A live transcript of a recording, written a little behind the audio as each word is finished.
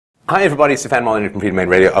Hi everybody, Stefan Molyneux from Freedom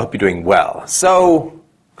Radio. I hope you're doing well. So,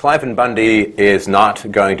 Cliven Bundy is not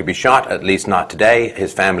going to be shot, at least not today.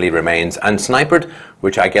 His family remains unsnipered,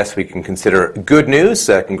 which I guess we can consider good news.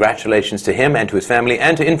 Congratulations to him and to his family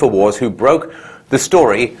and to InfoWars, who broke the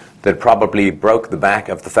story that probably broke the back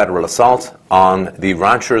of the federal assault on the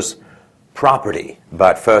rancher's property.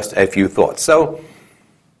 But first, a few thoughts. So,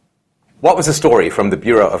 what was the story from the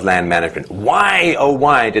Bureau of Land Management? Why, oh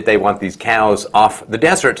why, did they want these cows off the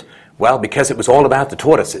desert? Well, because it was all about the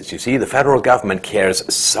tortoises. You see, the federal government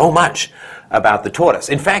cares so much about the tortoise.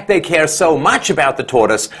 In fact, they care so much about the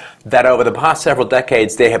tortoise that over the past several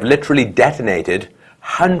decades, they have literally detonated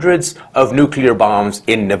hundreds of nuclear bombs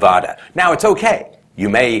in Nevada. Now, it's okay. You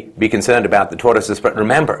may be concerned about the tortoises, but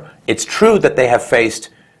remember, it's true that they have faced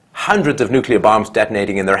hundreds of nuclear bombs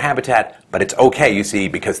detonating in their habitat, but it's okay, you see,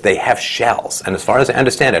 because they have shells. And as far as I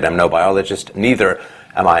understand it, I'm no biologist, neither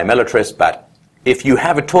am I a militarist, but if you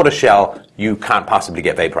have a tortoise shell, you can't possibly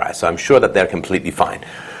get vaporized. So I'm sure that they're completely fine.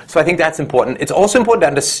 So I think that's important. It's also important to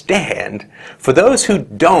understand, for those who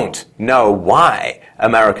don't know why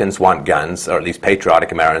Americans want guns, or at least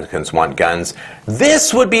patriotic Americans want guns,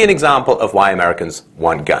 this would be an example of why Americans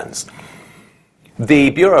want guns. The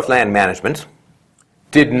Bureau of Land Management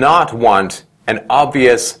did not want an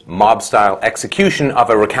obvious mob-style execution of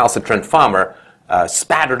a recalcitrant farmer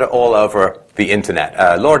spattered all over the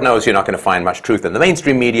internet. Lord knows you're not going to find much truth in the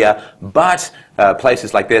mainstream media, but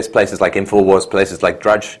places like this, places like InfoWars, places like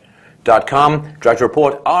Drudge.com, Drudge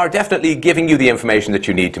Report, are definitely giving you the information that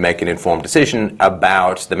you need to make an informed decision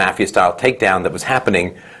about the mafia-style takedown that was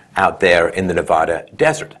happening out there in the Nevada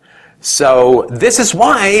desert. So this is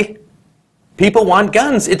why people want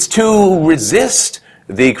guns. It's to resist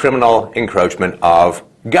the criminal encroachment of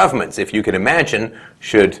governments. If you can imagine,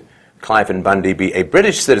 should Cliven Bundy be a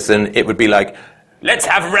British citizen, it would be like, let's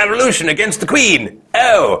have a revolution against the Queen.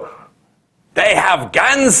 Oh, they have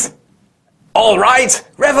guns? All right,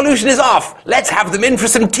 revolution is off. Let's have them in for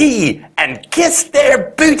some tea and kiss their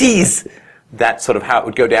booties. That's sort of how it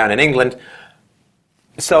would go down in England.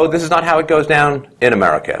 So this is not how it goes down in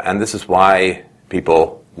America, and this is why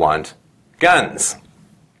people want guns.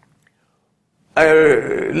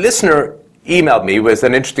 A listener emailed me with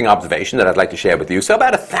an interesting observation that I'd like to share with you. So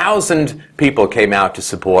about 1,000 people came out to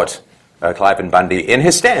support Cliven Bundy in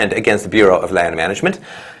his stand against the Bureau of Land Management.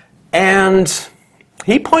 And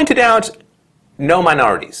he pointed out no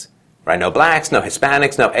minorities, right? No blacks, no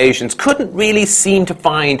Hispanics, no Asians. Couldn't really seem to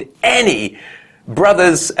find any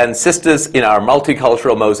brothers and sisters in our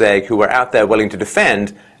multicultural mosaic who were out there willing to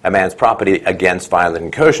defend a man's property against violent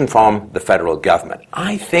incursion from the federal government.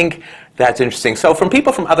 I think that's interesting. So from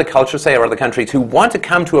people from other cultures, say, or other countries who want to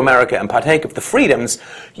come to America and partake of the freedoms,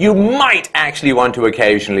 you might actually want to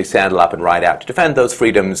occasionally saddle up and ride out to defend those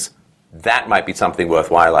freedoms. That might be something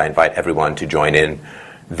worthwhile. I invite everyone to join in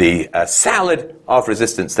the salad of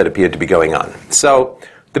resistance that appeared to be going on. So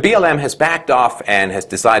the BLM has backed off and has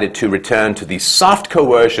decided to return to the soft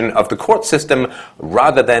coercion of the court system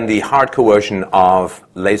rather than the hard coercion of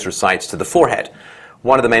laser sights to the forehead.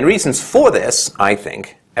 One of the main reasons for this, I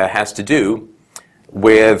think, has to do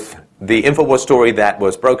with the InfoWars story that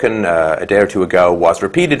was broken a day or two ago, was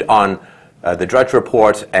repeated on the Drudge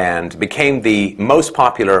Report, and became the most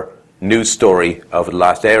popular news story over the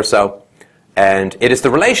last day or so. And it is the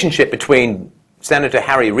relationship between Senator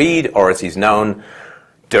Harry Reid, or as he's known,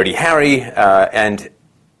 Dirty Harry, and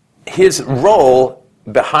his role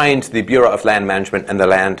behind the Bureau of Land Management and the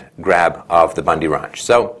land grab of the Bundy Ranch.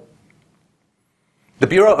 So the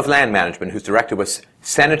Bureau of Land Management, whose director was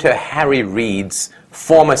Senator Harry Reid's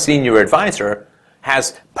former senior advisor,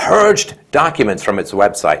 has purged documents from its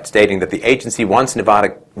website stating that the agency wants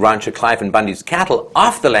Nevada rancher Cliven Bundy's cattle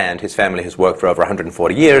off the land his family has worked for over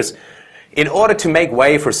 140 years in order to make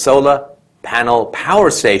way for solar panel power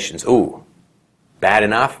stations. Ooh, bad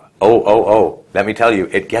enough? Oh, let me tell you,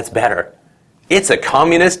 it gets better. It's a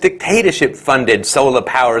communist dictatorship-funded solar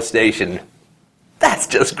power station. That's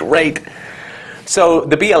just great. So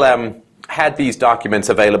the BLM had these documents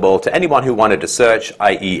available to anyone who wanted to search,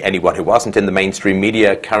 i.e. anyone who wasn't in the mainstream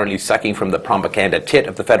media, currently sucking from the propaganda tit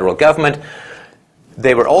of the federal government.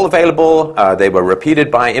 They were all available. They were repeated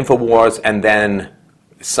by InfoWars, and then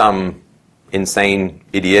some insane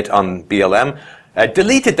idiot on BLM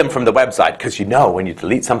deleted them from the website, because you know when you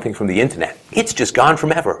delete something from the internet, it's just gone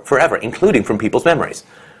forever, including from people's memories.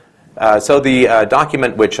 So the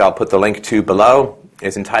document, which I'll put the link to below,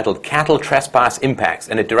 is entitled Cattle Trespass Impacts,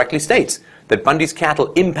 and it directly states that Bundy's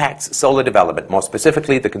cattle impacts solar development, more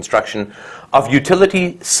specifically the construction of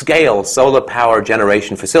utility-scale solar power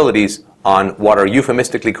generation facilities on what are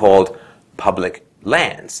euphemistically called public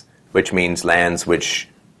lands, which means lands which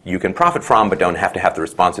you can profit from but don't have to have the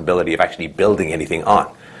responsibility of actually building anything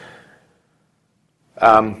on.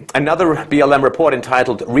 Another BLM report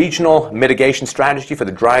entitled Regional Mitigation Strategy for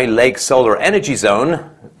the Dry Lake Solar Energy Zone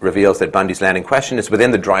reveals that Bundy's land in question is within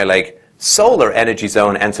the Dry Lake Solar Energy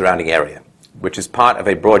Zone and surrounding area, which is part of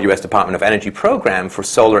a broad U.S. Department of Energy program for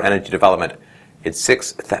solar energy development in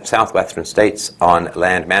 6 southwestern states on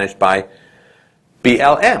land managed by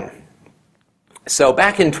BLM. So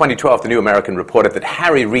back in 2012, the New American reported that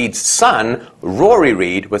Harry Reid's son, Rory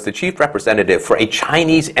Reid, was the chief representative for a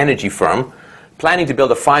Chinese energy firm planning to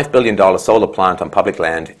build a $5 billion solar plant on public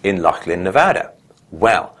land in Lachlan, Nevada.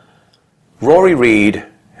 Well, Rory Reid,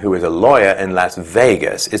 who is a lawyer in Las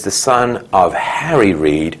Vegas, is the son of Harry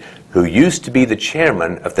Reid, who used to be the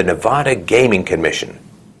chairman of the Nevada Gaming Commission.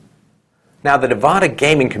 Now, the Nevada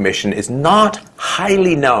Gaming Commission is not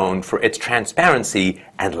highly known for its transparency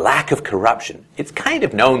and lack of corruption. It's kind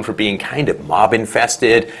of known for being kind of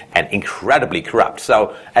mob-infested and incredibly corrupt.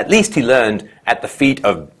 So at least he learned at the feet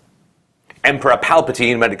of Emperor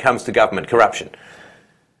Palpatine when it comes to government corruption.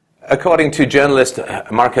 According to journalist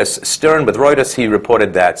Marcus Stern with Reuters, he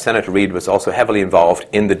reported that Senator Reid was also heavily involved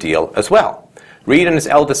in the deal as well. Reid and his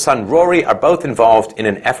eldest son Rory are both involved in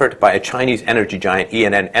an effort by a Chinese energy giant,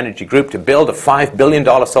 ENN Energy Group, to build a $5 billion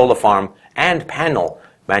solar farm and panel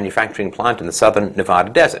manufacturing plant in the southern Nevada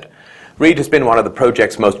desert. Reid has been one of the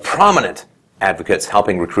project's most prominent advocates,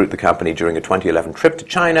 helping recruit the company during a 2011 trip to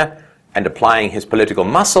China and applying his political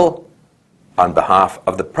muscle on behalf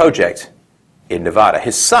of the project in Nevada.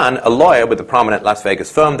 His son, a lawyer with a prominent Las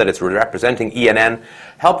Vegas firm that is representing ENN,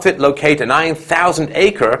 helped it locate a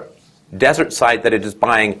 9,000-acre desert site that it is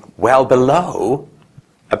buying well below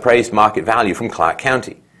appraised market value from Clark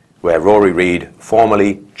County, where Rory Reid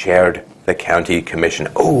formerly chaired the county commission.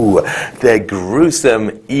 Oh, the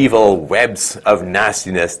gruesome, evil webs of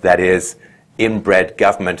nastiness that is inbred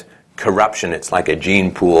government corruption. It's like a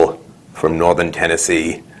gene pool from northern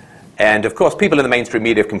Tennessee. And of course, people in the mainstream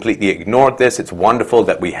media have completely ignored this. It's wonderful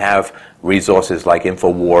that we have resources like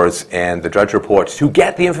InfoWars and the Drudge Reports to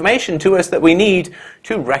get the information to us that we need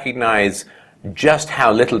to recognize just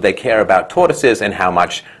how little they care about tortoises and how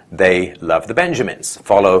much they love the Benjamins.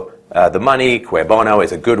 Follow the money, cui bono,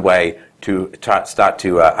 is a good way to start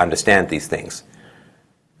to understand these things.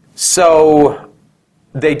 So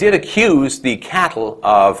they did accuse the cattle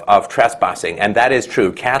of trespassing, and that is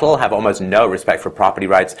true. Cattle have almost no respect for property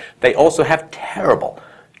rights. They also have terrible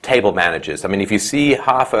table managers. I mean, if you see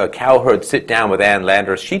half a cow herd sit down with Ann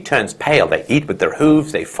Landers, she turns pale. They eat with their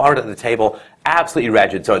hooves, they fart at the table, absolutely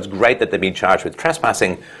wretched. So it's great that they're being charged with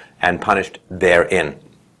trespassing and punished therein.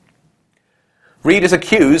 Reid is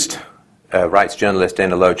accused, writes journalist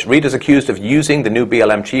Dana Loach, Reid is accused of using the new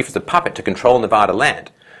BLM chief as a puppet to control Nevada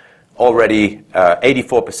land, already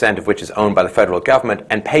 84% of which is owned by the federal government,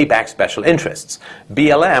 and pay back special interests.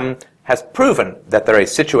 BLM has proven that they're a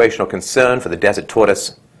situational concern for the desert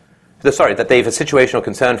tortoise. That they have a situational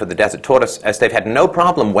concern for the desert tortoise, as they've had no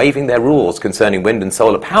problem waiving their rules concerning wind and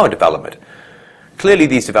solar power development. Clearly,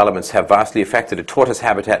 these developments have vastly affected a tortoise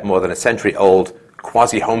habitat more than a century-old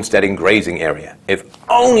quasi-homesteading grazing area. If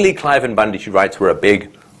only Cliven Bundy, she writes, were a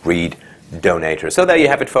big Reid donator. So there you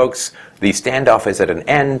have it, folks. The standoff is at an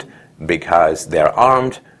end because they're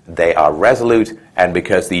armed, they are resolute, and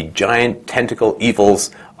because the giant tentacle evils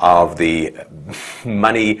of the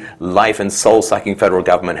money, life, and soul-sucking federal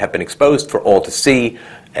government have been exposed for all to see,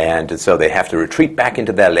 and so they have to retreat back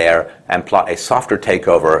into their lair and plot a softer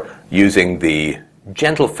takeover using the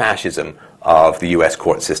gentle fascism of the U.S.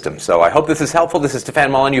 court system. So I hope this is helpful. This is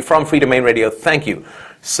Stefan Molyneux from Free Domain Radio. Thank you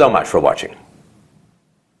so much for watching.